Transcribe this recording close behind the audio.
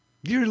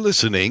You're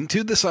listening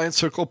to the Science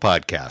Circle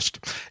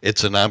podcast.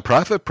 It's a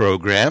nonprofit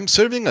program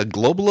serving a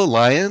global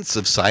alliance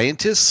of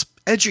scientists,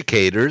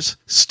 educators,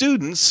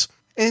 students,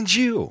 and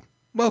you.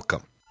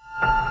 Welcome.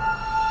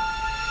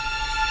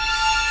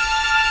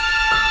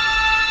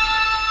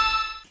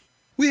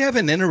 We have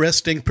an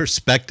interesting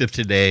perspective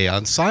today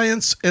on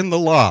science and the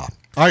law.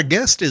 Our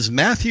guest is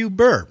Matthew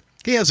Burr.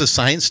 He has a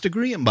science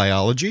degree in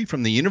biology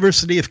from the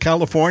University of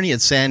California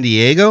at San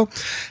Diego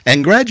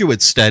and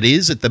graduate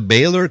studies at the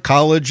Baylor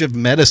College of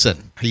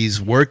Medicine.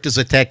 He's worked as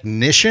a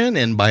technician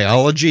in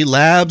biology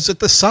labs at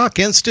the Salk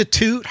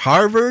Institute,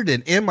 Harvard,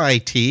 and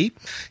MIT.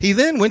 He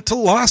then went to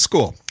law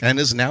school and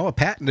is now a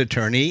patent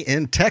attorney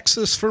in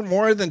Texas for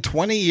more than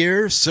 20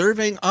 years,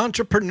 serving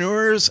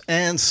entrepreneurs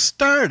and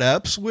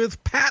startups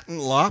with patent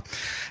law.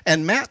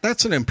 And Matt,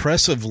 that's an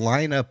impressive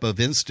lineup of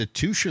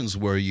institutions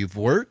where you've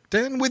worked,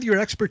 and with your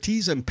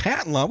expertise in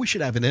patent law, we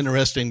should have an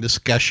interesting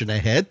discussion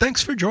ahead.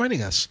 Thanks for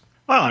joining us.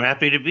 Well, I'm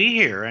happy to be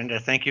here, and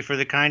thank you for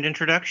the kind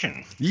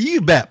introduction.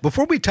 You bet.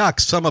 Before we talk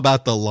some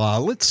about the law,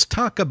 let's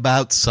talk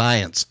about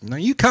science. Now,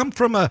 you come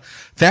from a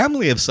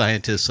family of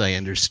scientists, I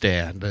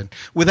understand. And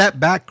with that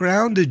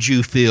background, did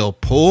you feel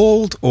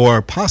pulled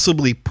or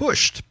possibly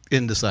pushed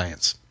into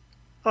science?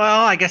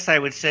 Well, I guess I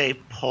would say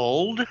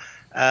pulled.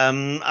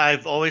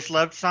 I've always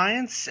loved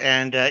science,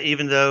 and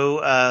even though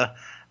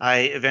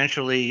I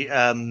eventually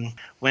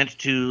went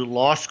to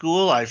law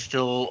school, I've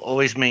still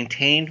always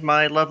maintained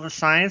my love of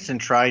science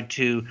and tried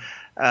to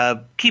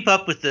keep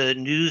up with the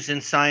news in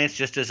science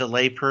just as a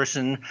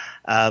layperson.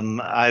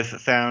 I've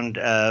found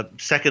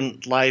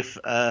Second Life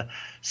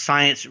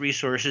science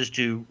resources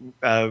to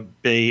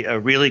be a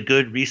really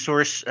good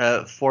resource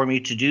for me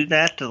to do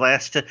that the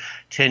last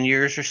 10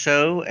 years or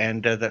so,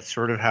 and that's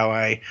sort of how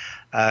I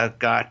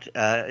got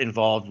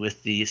involved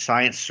with the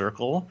Science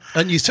Circle.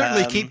 And you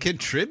certainly keep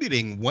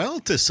contributing well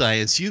to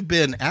science. You've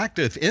been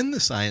active in the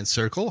Science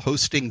Circle,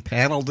 hosting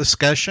panel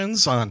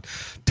discussions on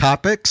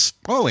topics,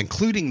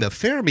 including the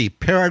Fermi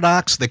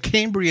paradox, the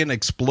Cambrian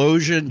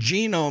explosion,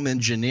 genome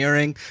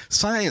engineering,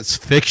 science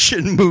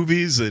fiction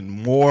movies, and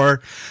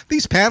more.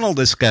 These panel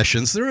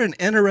discussions, they're an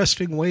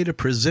interesting way to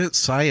present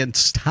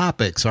science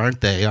topics,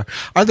 aren't they?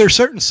 Are there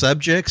certain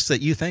subjects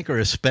that you think are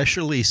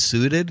especially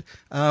suited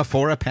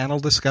for a panel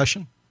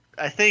discussion?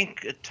 I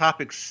think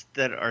topics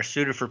that are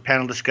suited for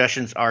panel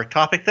discussions are a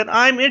topic that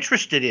I'm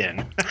interested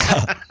in.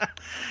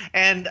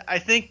 And I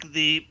think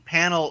the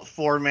panel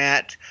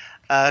format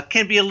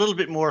can be a little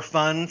bit more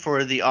fun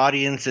for the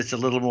audience. It's a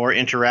little more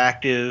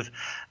interactive,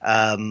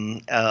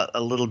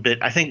 a little bit,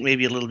 I think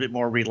maybe a little bit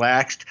more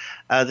relaxed.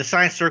 The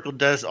Science Circle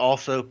does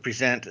also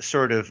present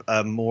sort of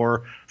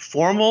more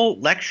formal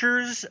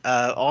lectures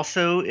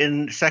also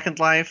in Second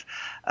Life.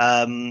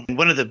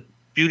 One of the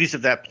beauties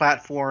of that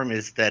platform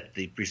is that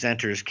the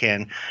presenters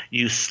can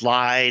use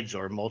slides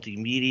or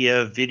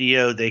multimedia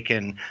video. They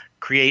can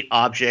create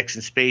objects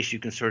in space.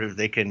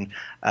 They can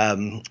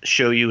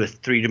show you a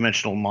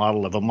three-dimensional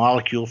model of a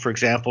molecule, for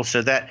example.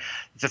 So that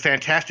it's a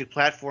fantastic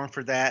platform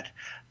for that.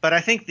 But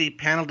I think the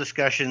panel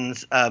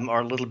discussions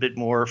are a little bit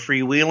more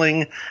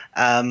freewheeling.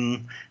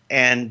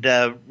 And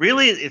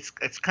really, it's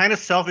kind of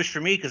selfish for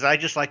me because I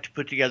just like to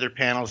put together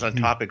panels on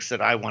topics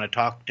that I want to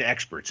talk to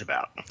experts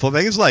about. Well,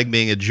 things like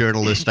being a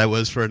journalist I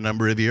was for a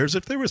number of years.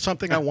 If there was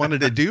something I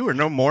wanted to do or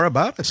know more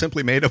about, I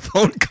simply made a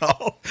phone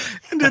call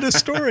and did a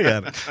story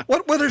on it.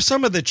 What are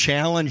some of the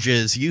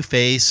challenges you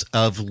face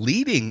of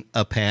leading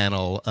a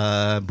panel,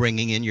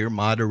 bringing in your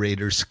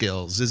moderator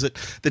skills? Is it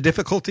the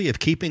difficulty of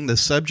keeping the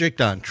subject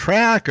on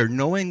track or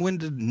knowing when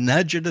to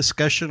nudge a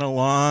discussion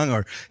along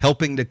or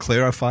helping to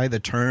clarify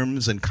the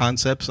terms and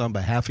concepts on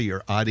behalf of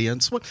your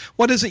audience?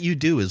 What is it you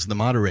do as the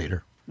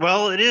moderator?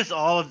 Well, it is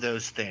all of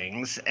those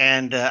things,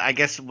 and I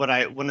guess one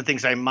of the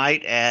things I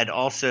might add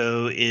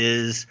also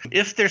is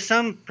if there's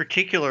some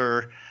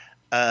particular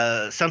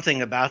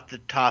something about the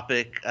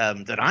topic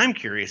that I'm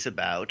curious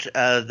about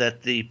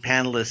that the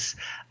panelists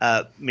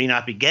may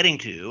not be getting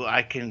to,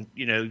 I can,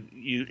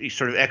 you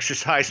sort of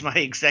exercise my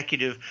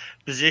executive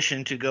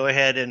position to go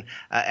ahead and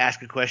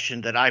ask a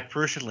question that I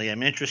personally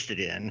am interested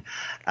in.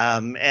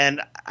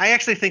 And I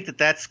actually think that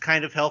that's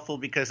kind of helpful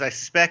because I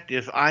suspect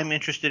if I'm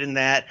interested in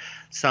that,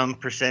 some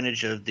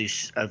percentage of the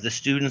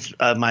students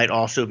might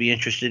also be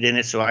interested in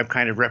it. So I'm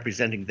kind of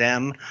representing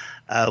them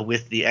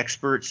with the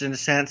experts in a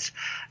sense.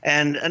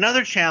 And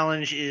another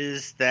challenge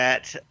is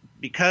that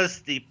because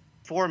the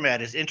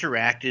format is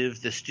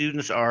interactive, the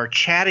students are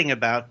chatting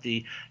about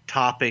the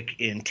topic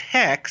in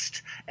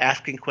text,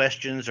 asking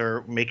questions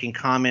or making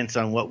comments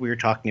on what we were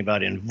talking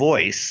about in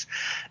voice.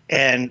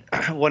 And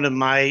one of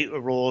my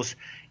roles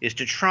is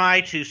to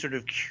try to sort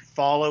of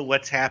follow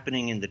what's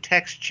happening in the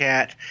text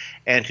chat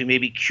and to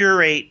maybe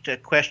curate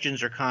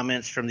questions or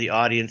comments from the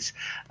audience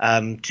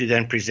to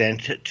then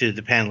present to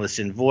the panelists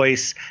in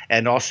voice,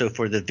 and also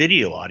for the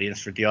video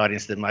audience, for the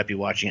audience that might be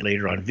watching it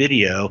later on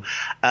video.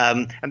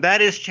 And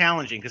that is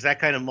challenging because that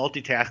kind of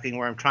multitasking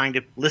where I'm trying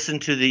to listen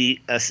to the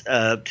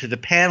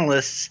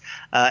panelists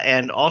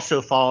and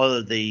also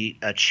follow the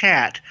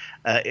chat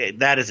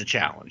that is a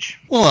challenge.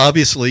 Well,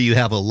 obviously you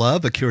have a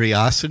love, a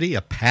curiosity,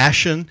 a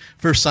passion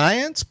for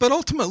science, but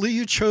ultimately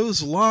you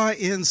chose law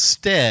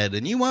instead,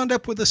 and you wound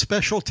up with a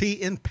specialty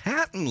in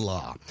patent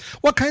law.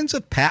 What kinds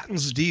of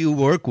patents do you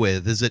work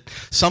with? Is it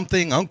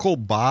something Uncle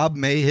Bob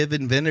may have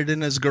invented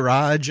in his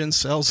garage and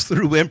sells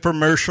through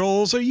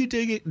infomercials? Or are you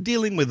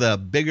dealing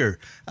with bigger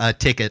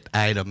ticket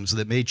items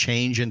that may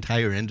change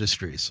entire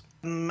industries?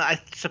 I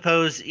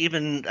suppose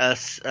even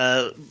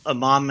a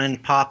mom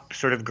and pop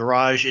sort of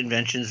garage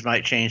inventions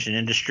might change an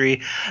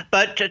industry.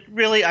 But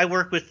really, I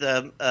work with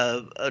a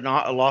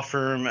law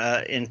firm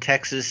in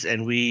Texas,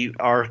 and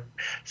our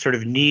sort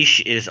of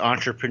niche is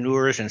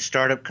entrepreneurs and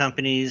startup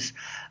companies.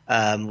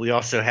 We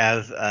also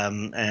have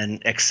an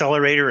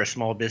accelerator, a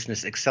small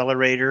business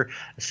accelerator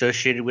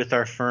associated with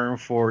our firm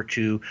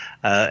to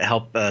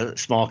help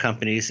small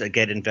companies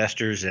get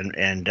investors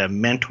and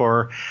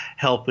mentor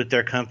help with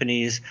their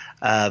companies.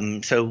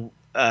 So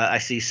I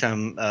see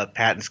some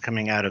patents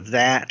coming out of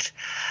that.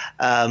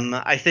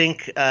 I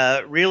think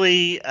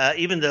really,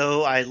 even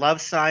though I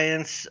love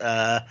science,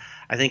 I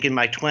think in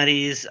my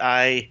 20s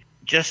I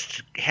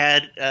just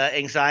had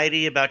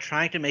anxiety about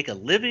trying to make a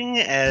living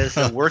as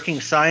a working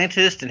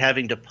scientist and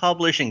having to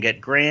publish and get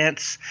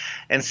grants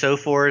and so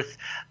forth.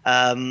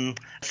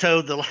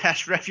 So the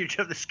last refuge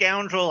of the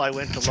scoundrel, I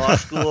went to law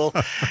school,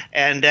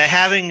 and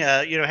having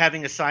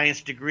a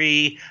science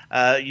degree,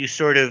 you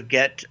sort of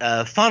get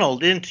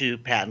funneled into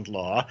patent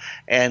law,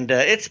 and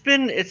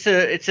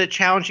it's a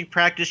challenging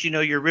practice.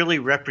 You're really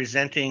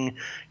representing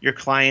your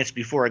clients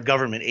before a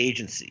government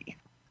agency.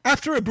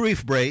 After a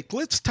brief break,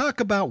 let's talk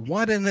about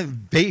what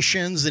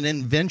innovations and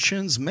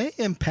inventions may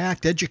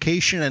impact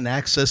education and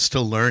access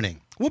to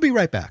learning. We'll be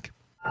right back.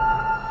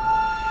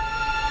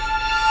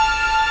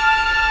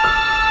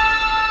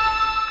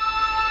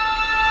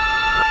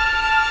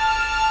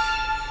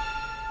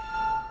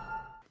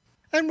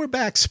 And we're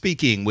back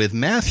speaking with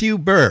Matthew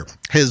Burr.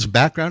 His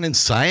background in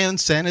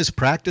science and his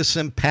practice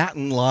in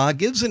patent law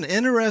gives an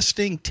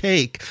interesting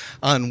take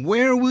on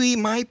where we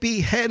might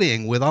be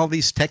heading with all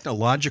these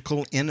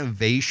technological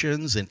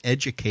innovations in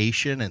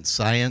education and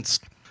science.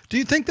 Do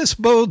you think this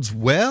bodes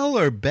well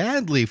or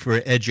badly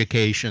for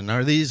education?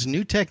 Are these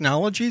new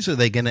technologies, are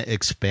they going to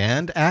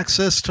expand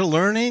access to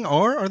learning,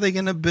 or are they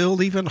going to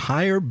build even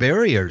higher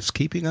barriers,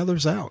 keeping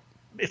others out?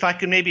 If I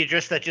could maybe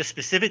address that just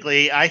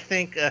specifically, I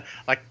think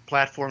like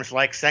platforms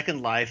like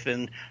Second Life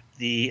and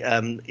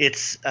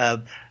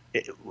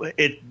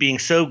it being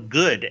so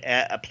good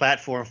at a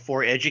platform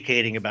for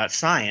educating about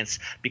science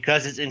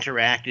because it's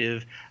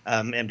interactive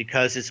and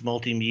because it's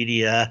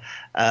multimedia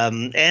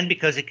and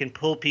because it can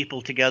pull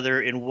people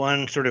together in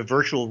one sort of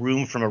virtual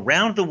room from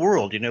around the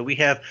world. We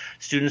have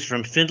students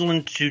from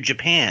Finland to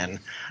Japan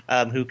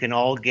who can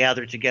all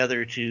gather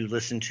together to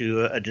listen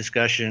to a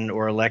discussion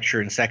or a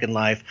lecture in Second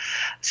Life.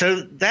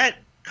 So that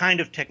kind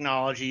of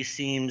technology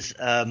seems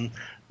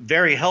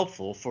very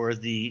helpful for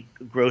the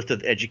growth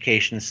of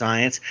education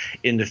science.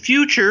 In the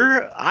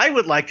future, I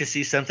would like to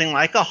see something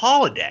like a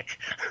holodeck,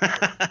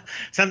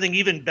 something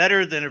even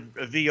better than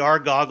a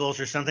VR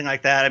goggles or something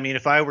like that. I mean,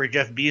 if I were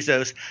Jeff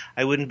Bezos,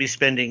 I wouldn't be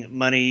spending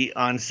money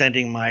on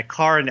sending my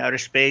car into outer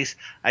space.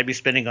 I'd be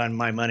spending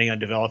my money on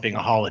developing a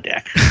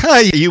holodeck.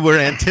 You were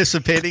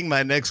anticipating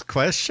my next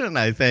question,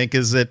 I think,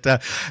 is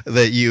that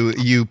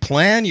you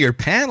plan your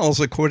panels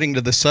according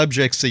to the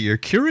subjects that you're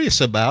curious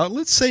about.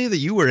 Let's say that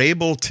you were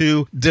able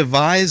to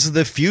devise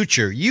the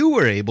future. You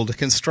were able to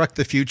construct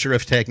the future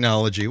of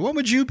technology. What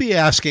would you be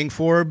asking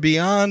for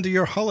beyond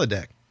your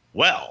holodeck?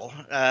 Well,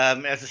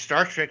 as a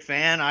Star Trek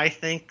fan, I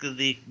think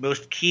the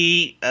most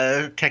key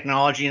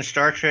technology in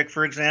Star Trek,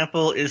 for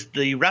example, is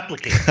the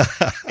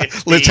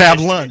replicator. Let's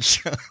have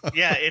lunch.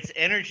 Yeah, it's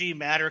energy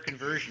matter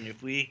conversion.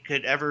 If we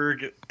could ever,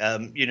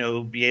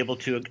 be able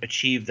to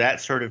achieve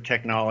that sort of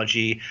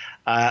technology,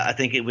 I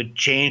think it would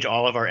change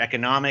all of our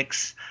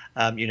economics.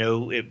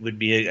 It would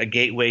be a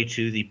gateway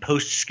to the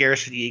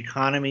post-scarcity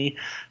economy.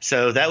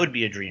 So that would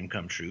be a dream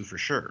come true for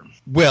sure.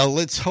 Well,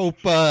 let's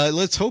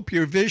hope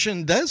your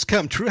vision does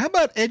come true. How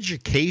about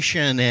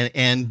education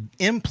and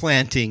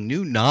implanting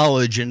new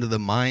knowledge into the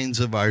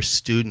minds of our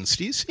students?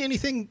 Do you see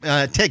anything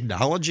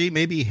technology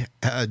maybe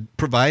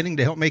providing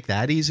to help make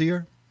that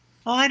easier?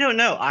 Well, I don't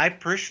know. I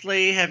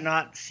personally have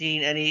not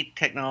seen any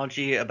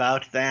technology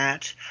about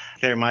that.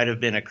 There might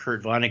have been a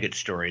Kurt Vonnegut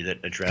story that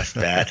addressed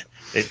that.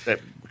 That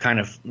kind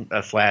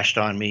of flashed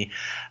on me.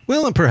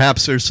 Well, and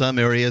perhaps there's some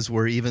areas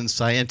where even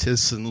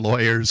scientists and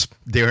lawyers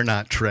dare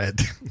not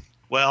tread.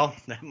 Well,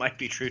 that might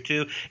be true,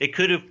 too. It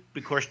could have,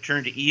 of course,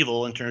 turned to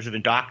evil in terms of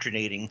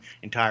indoctrinating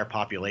entire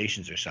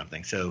populations or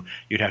something. So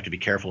you'd have to be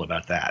careful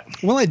about that.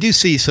 Well, I do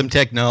see some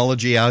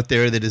technology out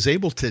there that is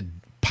able to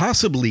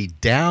possibly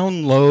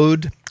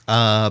download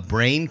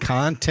brain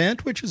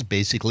content, which is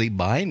basically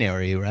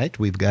binary, right?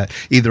 We've got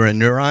either a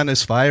neuron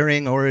is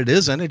firing or it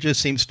isn't. It just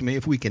seems to me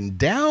if we can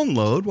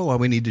download, well, all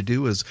we need to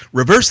do is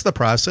reverse the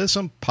process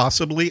and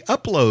possibly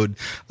upload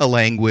a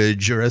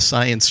language or a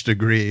science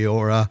degree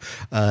or a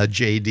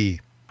JD.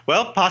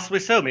 Well,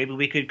 possibly so. Maybe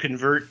we could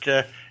convert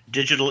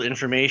digital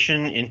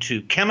information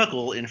into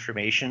chemical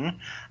information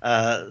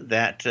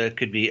that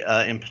could be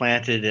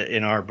implanted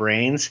in our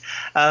brains.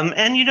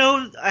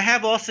 And, I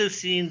have also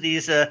seen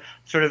these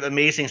sort of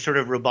amazing sort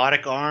of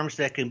robotic arms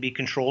that can be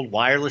controlled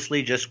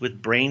wirelessly just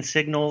with brain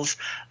signals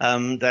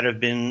that have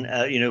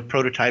been,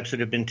 prototypes that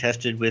have been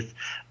tested with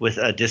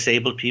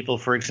disabled people,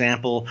 for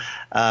example.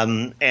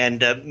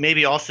 And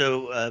maybe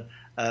also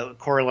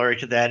corollary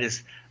to that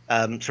is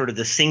sort of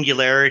the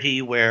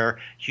singularity where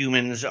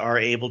humans are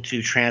able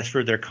to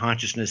transfer their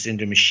consciousness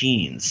into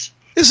machines.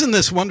 Isn't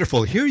this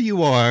wonderful? Here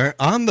you are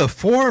on the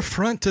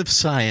forefront of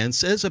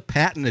science as a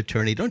patent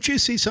attorney. Don't you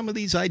see some of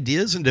these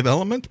ideas and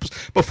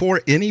developments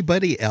before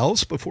anybody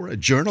else, before a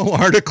journal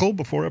article,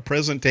 before a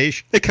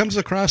presentation? It comes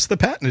across the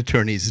patent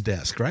attorney's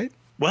desk, right?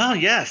 Well,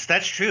 yes,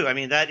 that's true. I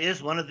mean, that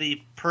is one of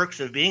the perks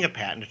of being a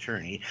patent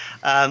attorney.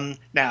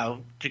 Now,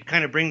 to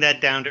kind of bring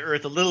that down to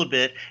earth a little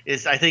bit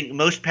is I think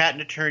most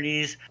patent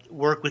attorneys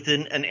work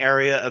within an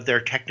area of their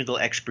technical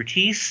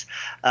expertise.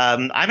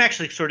 I'm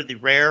actually sort of the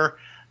rare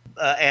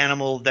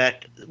animal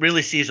that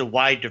really sees a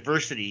wide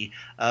diversity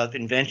of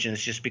inventions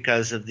just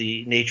because of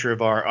the nature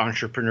of our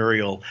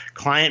entrepreneurial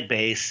client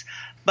base.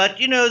 But,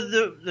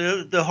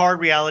 the hard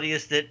reality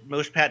is that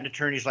most patent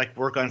attorneys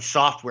work on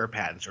software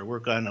patents or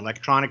work on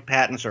electronic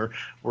patents or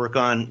work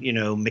on,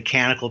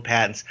 mechanical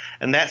patents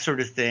and that sort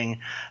of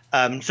thing.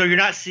 So you're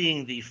not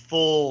seeing the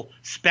full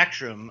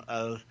spectrum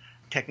of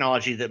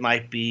technology that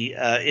might be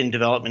in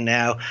development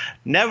now.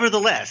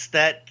 Nevertheless,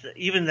 that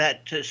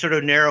sort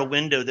of narrow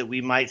window that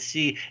we might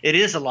see, it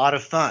is a lot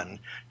of fun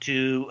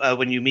to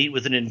when you meet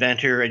with an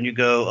inventor and you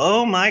go,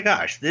 oh my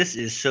gosh, this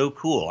is so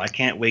cool. I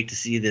can't wait to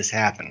see this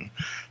happen.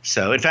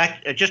 So, in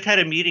fact, I just had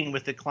a meeting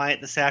with the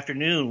client this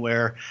afternoon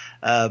where,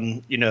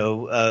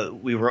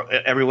 we were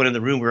everyone in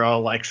the room. We were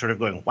all sort of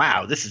going,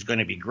 "Wow, this is going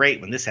to be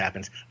great when this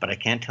happens." But I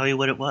can't tell you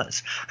what it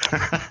was.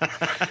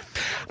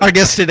 Our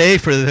guest today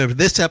for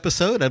this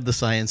episode of the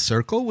Science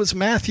Circle was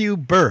Matthew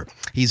Burr.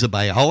 He's a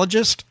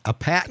biologist, a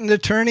patent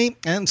attorney,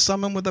 and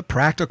someone with a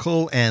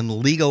practical and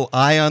legal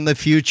eye on the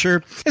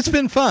future. It's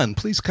been fun.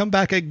 Please come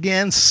back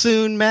again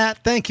soon,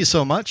 Matt. Thank you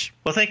so much.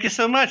 Well, thank you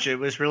so much. It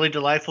was really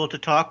delightful to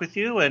talk with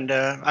you, and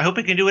I hope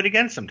we can do it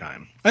again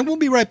sometime. And we'll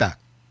be right back.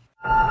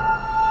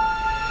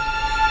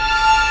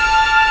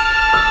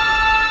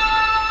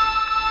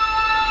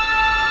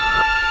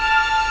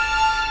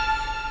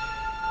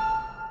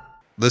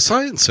 The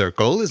Science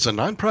Circle is a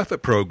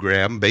nonprofit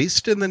program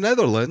based in the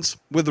Netherlands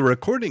with a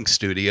recording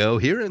studio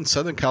here in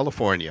Southern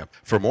California.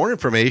 For more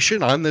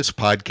information on this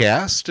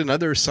podcast and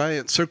other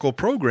Science Circle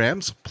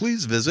programs,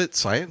 please visit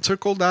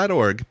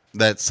sciencecircle.org.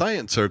 That's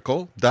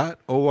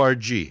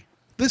sciencecircle.org.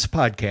 This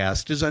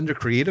podcast is under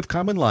Creative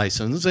Commons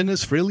license and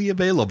is freely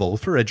available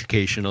for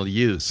educational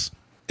use.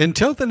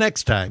 Until the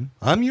next time,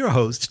 I'm your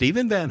host,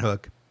 Stephen Van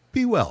Hook.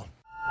 Be well.